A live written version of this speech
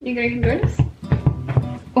You gonna come join us?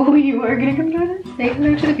 Oh, you are gonna come join us? Say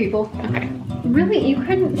hello to the people. Okay. Really? You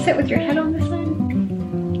couldn't sit with your head on this side?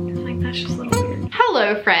 Like, that's just a little weird.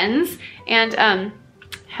 Hello, friends. And,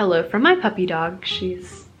 hello from my puppy dog.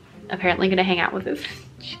 She's apparently gonna hang out with us.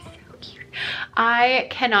 She's so cute. I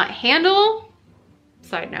cannot handle,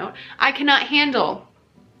 side note, I cannot handle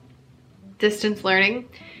distance learning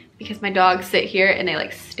because my dogs sit here and they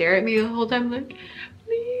like stare at me the whole time like,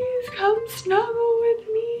 please come snuggle with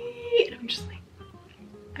me. And I'm just like,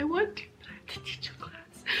 I want to, but I have to teach a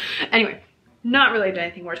class. Anyway, not related to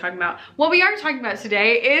anything we're talking about. What we are talking about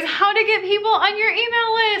today is how to get people on your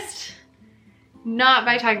email list. Not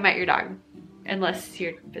by talking about your dog. Unless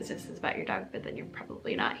your business is about your dog, but then you're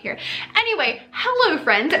probably not here. Anyway, hello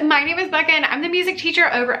friends. My name is Becca and I'm the music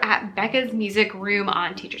teacher over at Becca's Music Room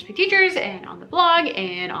on Teachers Pay Teachers and on the blog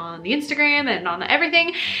and on the Instagram and on the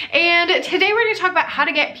everything. And today we're gonna talk about how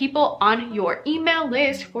to get people on your email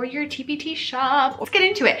list for your TPT shop. Let's get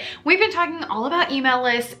into it. We've been talking all about email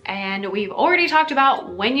lists and we've already talked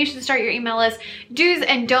about when you should start your email list, do's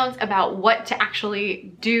and don'ts about what to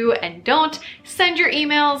actually do and don't, send your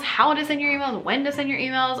emails, how to send your emails, when to send your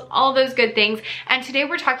emails, all those good things. And today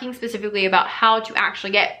we're talking specifically about how to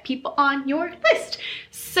actually get people on your list.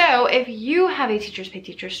 So if you have a Teachers Pay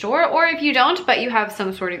Teacher store, or if you don't, but you have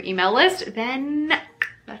some sort of email list, then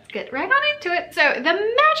let's get right on into it. So the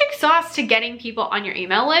magic sauce to getting people on your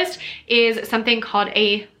email list is something called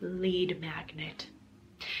a lead magnet.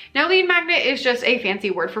 Now, lead magnet is just a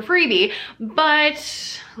fancy word for freebie,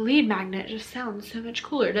 but lead magnet just sounds so much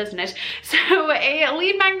cooler, doesn't it? So a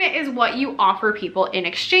lead magnet is what you offer people in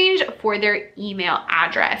exchange for their email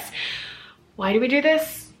address. Why do we do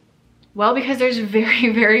this? Well, because there's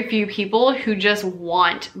very, very few people who just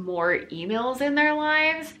want more emails in their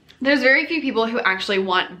lives. There's very few people who actually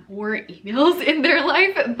want more emails in their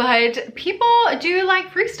life, but people do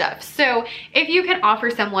like free stuff. So if you can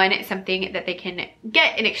offer someone something that they can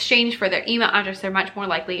get in exchange for their email address, they're much more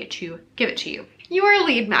likely to give it to you. Your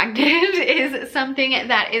lead magnet is something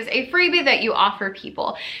that is a freebie that you offer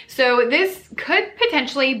people. So this could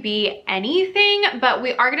potentially be anything, but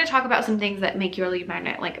we are going to talk about some things that make your lead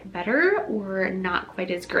magnet like better or not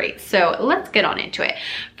quite as great. So let's get on into it.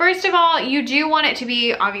 First of all, you do want it to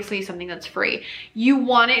be obviously something that's free. You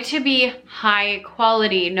want it to be high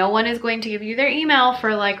quality. No one is going to give you their email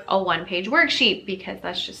for like a one-page worksheet because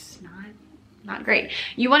that's just not great.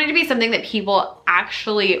 You want it to be something that people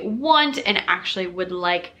actually want and actually would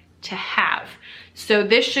like to have. So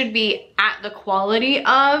this should be at the quality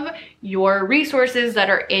of your resources that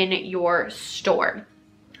are in your store.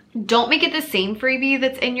 Don't make it the same freebie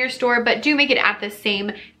that's in your store, but do make it at the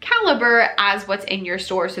same caliber as what's in your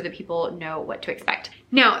store so that people know what to expect.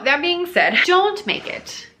 Now, that being said, don't make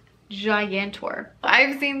it gigantor.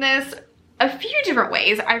 I've seen this a few different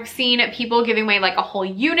ways. I've seen people giving away like a whole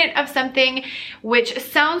unit of something, which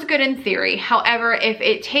sounds good in theory. However, if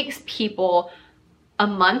it takes people a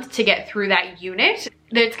month to get through that unit,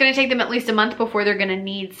 it's gonna take them at least a month before they're gonna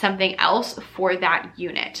need something else for that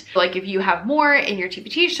unit. Like if you have more in your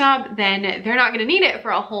TPT shop, then they're not gonna need it for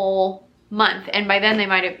a whole month, and by then they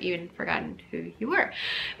might have even forgotten who you were.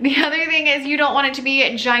 The other thing is you don't want it to be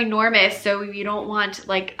ginormous, so you don't want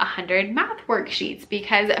like 100 math worksheets,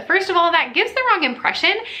 because first of all, that gives the wrong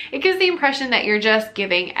impression. It gives the impression that you're just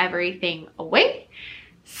giving everything away.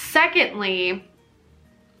 Secondly,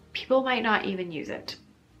 people might not even use it.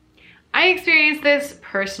 I experienced this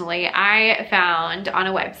personally. I found on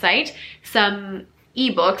a website some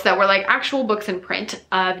ebooks that were like actual books in print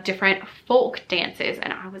of different folk dances,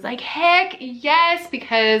 and I was like, heck yes,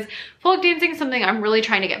 because folk dancing is something I'm really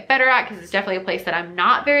trying to get better at, because it's definitely a place that I'm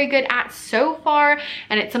not very good at so far,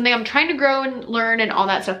 and it's something I'm trying to grow and learn and all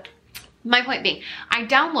that stuff. My point being, I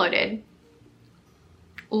downloaded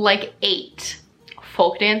like 8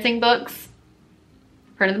 folk dancing books,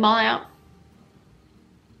 printed them all out.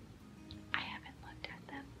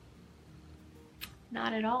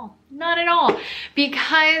 Not at all. Not at all.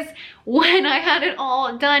 Because when I had it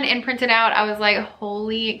all done and printed out, I was like,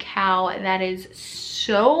 holy cow, that is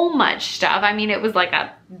so much stuff. I mean, it was like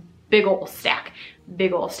a big old stack.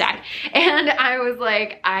 And I was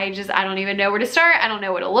like, I don't even know where to start. I don't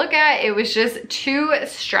know what to look at. It was just too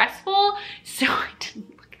stressful. So I didn't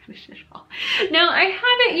look at it at all. Now I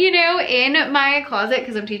have it, you know, in my closet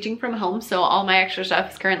because I'm teaching from home. So all my extra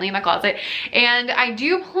stuff is currently in my closet. And I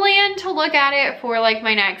do plan to look at it for like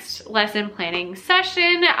my next lesson planning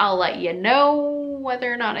session. I'll let you know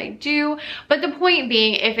whether or not I do. But the point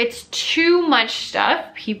being, if it's too much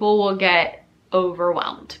stuff, people will get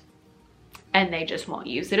overwhelmed and they just won't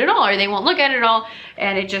use it at all, or they won't look at it at all,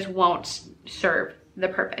 and it just won't serve the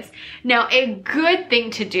purpose. Now, a good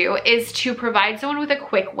thing to do is to provide someone with a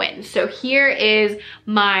quick win. So here is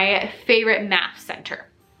my favorite math center.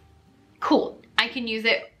 Cool. I can use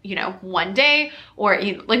it, you know, one day, or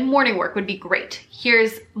like morning work would be great.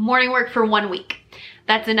 Here's morning work for 1 week.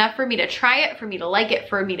 That's enough for me to try it, for me to like it,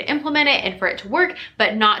 for me to implement it, and for it to work,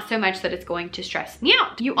 but not so much that it's going to stress me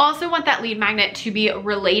out. You also want that lead magnet to be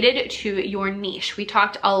related to your niche. We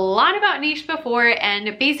talked a lot about niche before,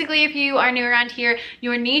 and basically if you are new around here,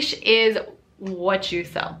 your niche is what you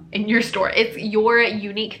sell in your store. It's your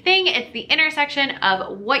unique thing. It's the intersection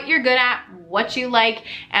of what you're good at, what you like,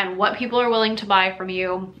 and what people are willing to buy from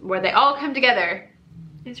you, where they all come together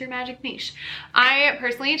is your magic niche. I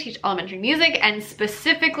personally teach elementary music, and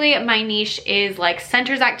specifically my niche is like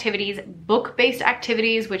centers activities, book-based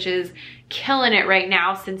activities, which is killing it right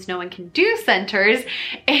now since no one can do centers,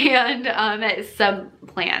 and sub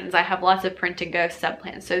plans. I have lots of print and go sub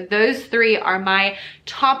plans. So those three are my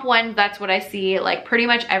top ones. That's what I see like pretty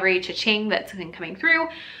much every cha-ching that's been coming through.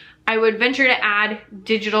 I would venture to add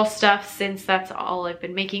digital stuff since that's all I've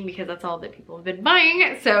been making, because that's all that people have been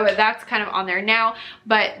buying. So that's kind of on there now,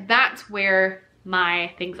 but that's where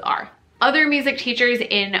my things are. Other music teachers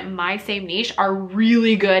in my same niche are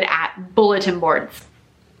really good at bulletin boards.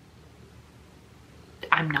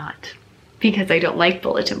 I'm not, because I don't like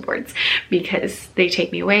bulletin boards, because they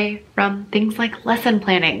take me away from things like lesson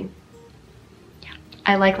planning. Yeah,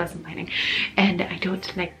 I like lesson planning, and I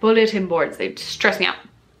don't like bulletin boards. They stress me out.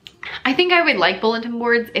 I think I would like bulletin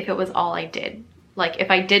boards if it was all I did. Like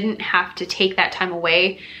if I didn't have to take that time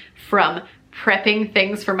away from prepping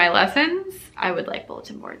things for my lessons, I would like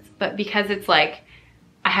bulletin boards. But because it's like,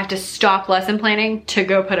 I have to stop lesson planning to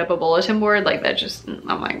go put up a bulletin board, like that just,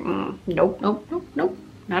 I'm like, nope, nope, nope, nope.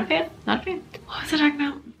 Not a fan, not a fan. What was I talking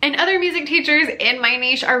about? And other music teachers in my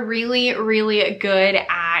niche are really, really good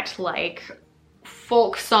at like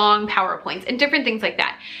folk song PowerPoints and different things like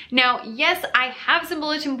that. Now, yes, I have some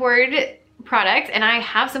bulletin board products and I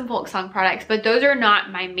have some folk song products, but those are not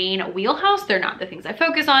my main wheelhouse. They're not the things I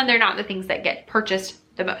focus on. They're not the things that get purchased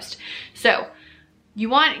the most. So you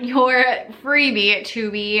want your freebie to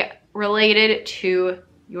be related to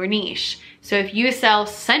your niche. So if you sell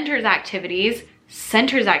centers activities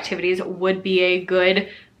would be a good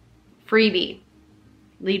freebie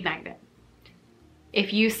lead magnet.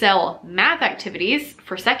 If you sell math activities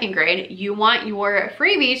for 2nd grade, you want your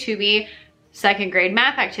freebie to be 2nd grade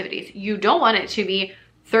math activities. You don't want it to be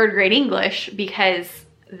 3rd grade English, because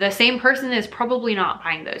the same person is probably not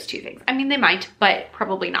buying those two things. I mean, they might, but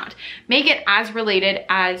probably not. Make it as related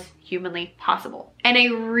as humanly possible. And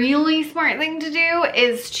a really smart thing to do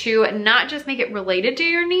is to not just make it related to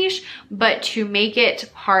your niche, but to make it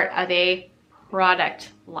part of a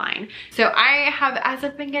product line. So I have, as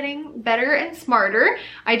I've been getting better and smarter,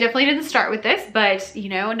 I definitely didn't start with this, but you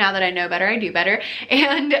know, now that I know better, I do better.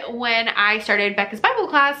 And when I started Becca's Bible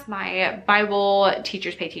class, my Bible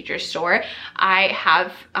Teachers Pay Teachers store, I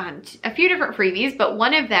have a few different freebies, but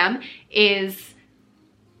one of them is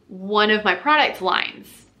one of my product lines.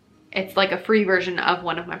 It's like a free version of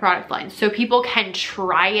one of my product lines. So people can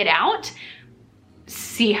try it out,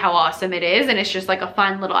 see how awesome it is, and it's just like a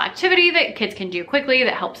fun little activity that kids can do quickly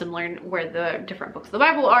that helps them learn where the different books of the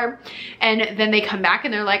Bible are. And then they come back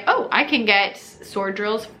and they're like, oh, I can get sword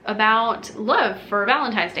drills about love for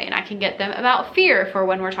Valentine's Day, and I can get them about fear for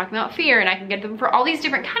when we're talking about fear, and I can get them for all these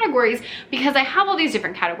different categories because I have all these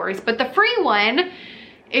different categories. But the free one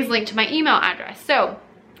is linked to my email address. So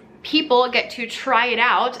people get to try it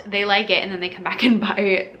out, they like it, and then they come back and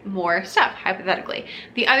buy more stuff, hypothetically.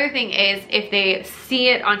 The other thing is, if they see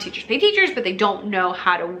it on Teachers Pay Teachers, but they don't know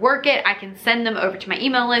how to work it, I can send them over to my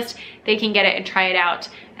email list. They can get it and try it out.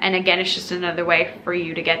 And again, it's just another way for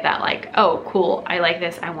you to get that like, oh, cool, I like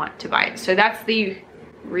this, I want to buy it. So that's the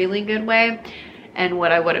really good way, and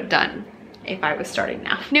what I would have done if I was starting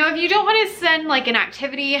now. Now, if you don't want to send like an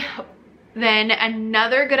activity, then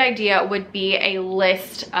another good idea would be a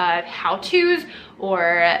list of how-tos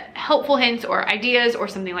or helpful hints or ideas or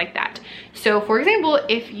something like that. So for example,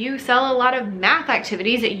 if you sell a lot of math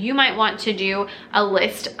activities, you might want to do a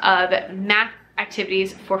list of math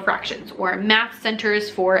activities for fractions or math centers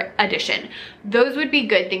for addition. Those would be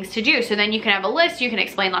good things to do. So then you can have a list, you can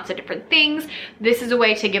explain lots of different things. This is a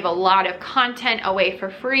way to give a lot of content away for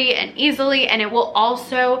free and easily, and it will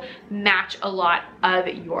also match a lot of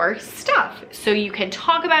your stuff. So you can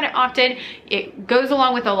talk about it often. It goes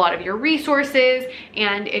along with a lot of your resources,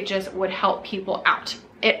 and it just would help people out.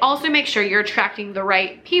 It also makes sure you're attracting the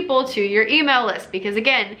right people to your email list, because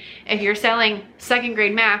again, if you're selling 2nd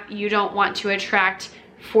grade math, you don't want to attract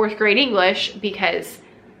 4th grade English, because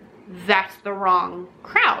that's the wrong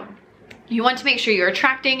crowd. You want to make sure you're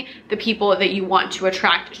attracting the people that you want to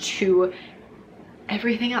attract to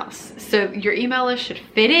everything else. So your email list should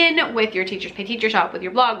fit in with your Teachers Pay Teacher Shop, with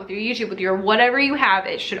your blog, with your YouTube, with your whatever you have.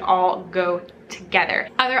 It should all go together.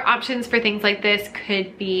 Other options for things like this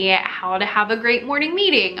could be how to have a great morning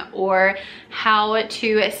meeting, or how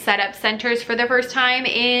to set up centers for the first time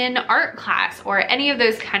in art class, or any of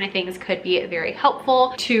those kind of things could be very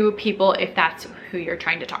helpful to people if that's who you're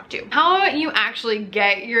trying to talk to. How you actually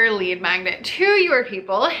get your lead magnet to your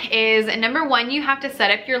people is, number one, you have to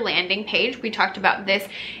set up your landing page. We talked about this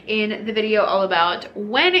in the video all about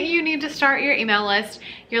when you need to start your email list.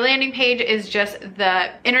 Your landing page is just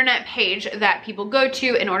the internet page that people go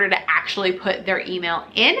to in order to actually put their email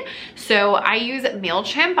in. So I use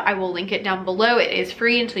MailChimp. I will link it down below. It is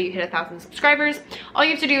free until you hit 1,000 subscribers. All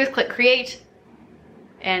you have to do is click create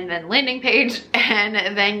and then landing page,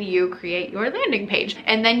 and then you create your landing page.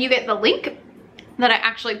 And then you get the link that I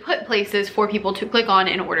actually put places for people to click on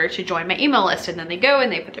in order to join my email list. And then they go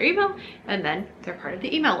and they put their email, and then they're part of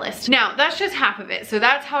the email list. Now, that's just half of it. So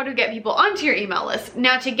that's how to get people onto your email list.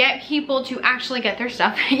 Now, to get people to actually get their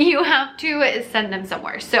stuff, you have to send them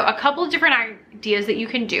somewhere. So a couple of different ideas that you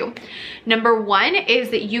can do. Number one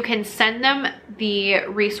is that you can send them the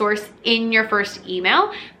resource in your first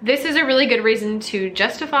email. This is a really good reason to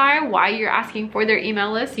justify why you're asking for their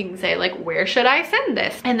email list. You can say, like, where should I send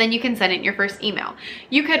this? And then you can send it in your first email.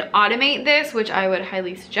 You could automate this, which I would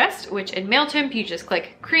highly suggest, which in MailChimp, you just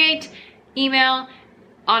click create, email,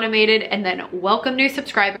 automated, and then welcome new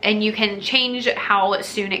subscriber. And you can change how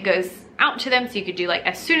soon it goes out to them. So you could do like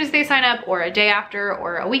as soon as they sign up, or a day after,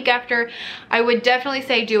 or a week after. I would definitely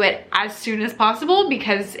say do it as soon as possible,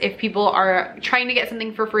 because if people are trying to get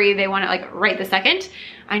something for free, they want it like right the second.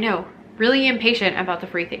 I know, really impatient about the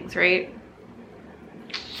free things, right?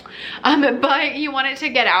 But you want it to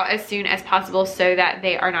get out as soon as possible so that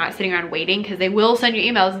they are not sitting around waiting, because they will send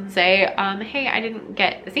you emails and say, hey, I didn't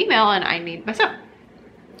get this email and I need my stuff,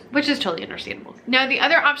 which is totally understandable. Now, the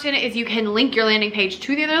other option is you can link your landing page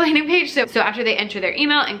to the other landing page. So after they enter their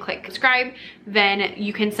email and click subscribe, then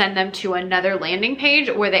you can send them to another landing page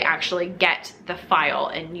where they actually get the file,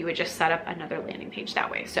 and you would just set up another landing page that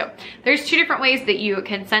way. So there's two different ways that you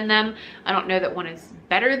can send them. I don't know that one is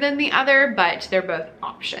better than the other, but they're both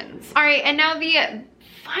options. All right, and now the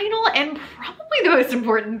final and probably the most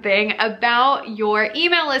important thing about your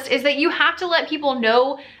email list is that you have to let people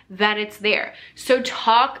know that it's there. So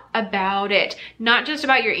talk about it, not just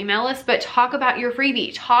about your email list, but talk about your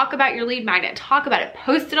freebie, talk about your lead magnet, talk about it,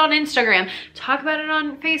 post it on Instagram, talk about it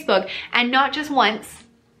on Facebook, and not just once.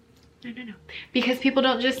 No, because people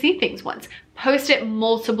don't just see things once. Post it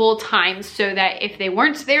multiple times so that if they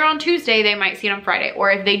weren't there on Tuesday, they might see it on Friday. Or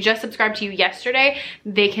if they just subscribed to you yesterday,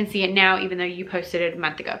 they can see it now, even though you posted it a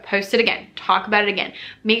month ago. Post it again, talk about it again.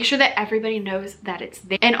 Make sure that everybody knows that it's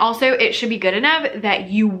there. And also, it should be good enough that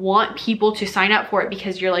you want people to sign up for it,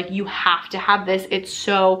 because you're like, you have to have this. It's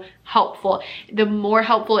so helpful. The more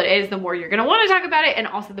helpful it is, the more you're gonna wanna talk about it, and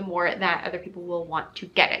also the more that other people will want to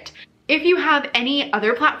get it. If you have any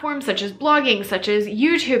other platforms, such as blogging, such as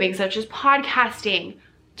YouTubing, such as podcasting,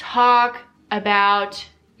 talk about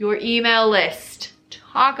your email list.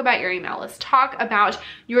 Talk about your email list. Talk about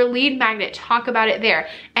your lead magnet. Talk about it there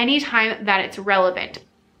anytime that it's relevant.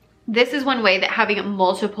 This is one way that having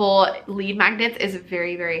multiple lead magnets is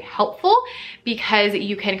very, very helpful, because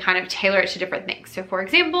you can kind of tailor it to different things. So for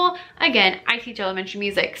example, again, I teach elementary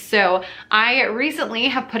music. So I recently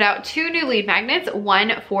have put out 2 new lead magnets,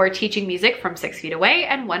 one for teaching music from 6 feet away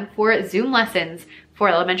and one for Zoom lessons for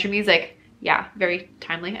elementary music. Yeah, very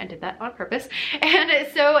timely. I did that on purpose. And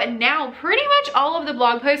so now pretty much all of the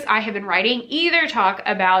blog posts I have been writing either talk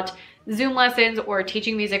about Zoom lessons or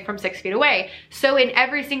teaching music from 6 feet away. So in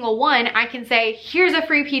every single one, I can say, here's a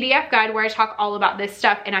free PDF guide where I talk all about this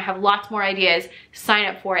stuff, and I have lots more ideas. Sign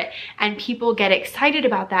up for it. And people get excited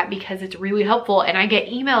about that because it's really helpful. And I get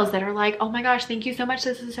emails that are like, oh my gosh, thank you so much.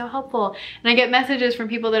 This is so helpful. And I get messages from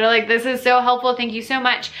people that are like, this is so helpful. Thank you so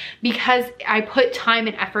much. Because I put time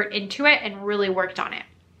and effort into it and really worked on it.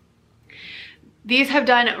 These have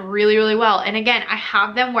done really, really well. And again, I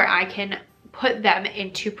have them where I can put them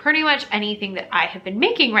into pretty much anything that I have been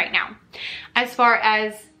making right now. As far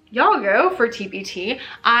as y'all go for TPT,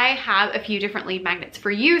 I have a few different lead magnets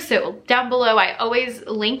for you. So down below, I always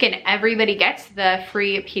link, and everybody gets the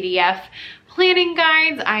free PDF planning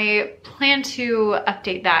guides. I plan to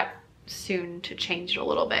update that soon to change it a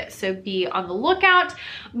little bit, so be on the lookout.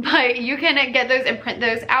 But you can get those and print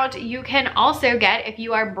those out. You can also get, if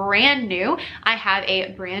you are brand new, I have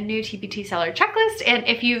a brand new TPT seller checklist, and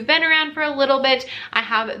if you've been around for a little bit, I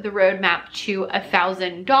have the roadmap to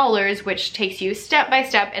 $1,000, which takes you step by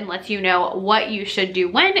step and lets you know what you should do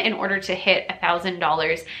when in order to hit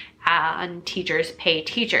 $1,000 on Teachers Pay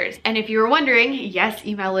Teachers. And if you were wondering, yes,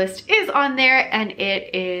 email list is on there, and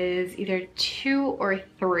it is either 2 or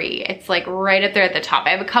 3. It's like right up there at the top.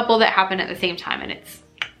 I have a couple that happen at the same time, and it's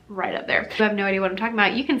right up there. If you have no idea what I'm talking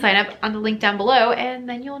about, you can sign up on the link down below, and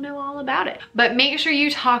then you'll know all about it. But make sure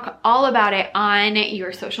you talk all about it on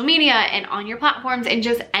your social media and on your platforms and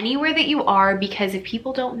just anywhere that you are, because if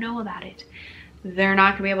people don't know about it, they're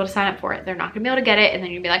not gonna be able to sign up for it. They're not gonna be able to get it, and then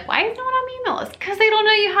you'll be like, why is no one on my email list? Because they don't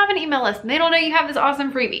know you have an email list, and they don't know you have this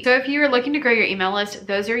awesome freebie. So if you're looking to grow your email list,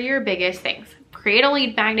 those are your biggest things. Create a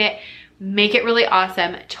lead magnet, make it really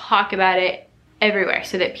awesome, talk about it everywhere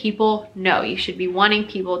so that people know. You should be wanting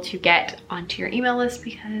people to get onto your email list,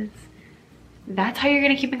 because that's how you're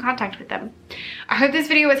gonna keep in contact with them. I hope this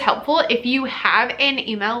video was helpful. If you have an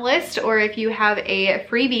email list or if you have a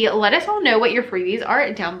freebie, let us all know what your freebies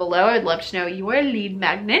are down below. I'd love to know your lead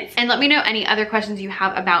magnets, and let me know any other questions you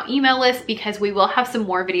have about email lists, because we will have some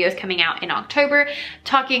more videos coming out in October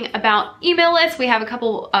talking about email lists. We have a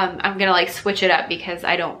couple, I'm gonna like switch it up because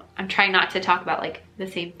I'm trying not to talk about like the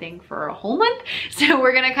same thing for a whole month. So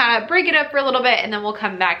we're gonna kind of break it up for a little bit, and then we'll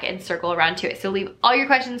come back and circle around to it. So leave all your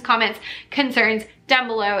questions, comments, concerns down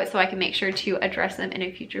below so I can make sure to address them in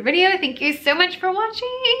a future video. Thank you so much for watching.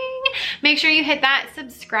 Make sure you hit that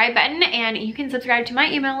subscribe button, and you can subscribe to my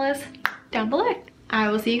email list down below. I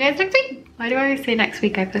will see you guys next week. Why do I always say next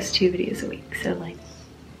week? I post 2 videos a week. So like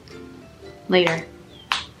later.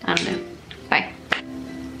 I don't know. Bye.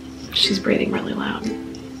 She's breathing really loud,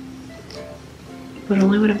 but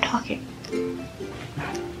only when I'm talking.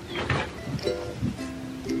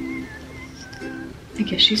 I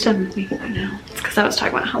guess she's done with me by now. It's because I was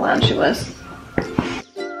talking about how loud she was.